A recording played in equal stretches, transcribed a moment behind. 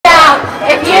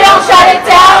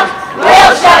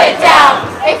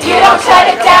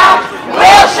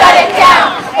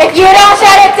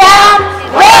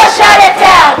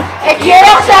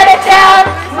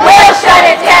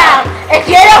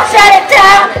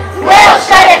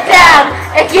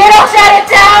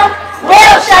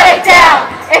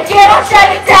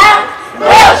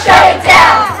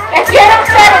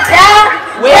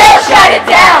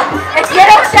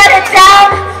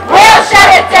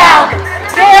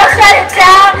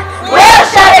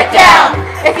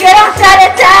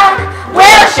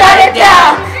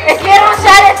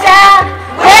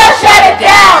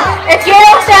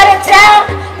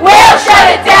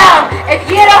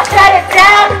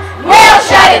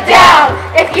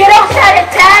If you don't shut it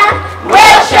down,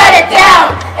 we'll shut it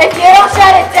down. If you don't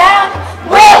shut it down,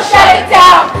 we'll shut it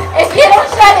down. If you don't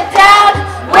shut it down,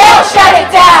 we'll shut it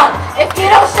down. If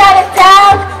you don't shut it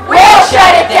down, we'll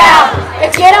shut it down.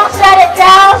 If you don't shut it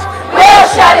down,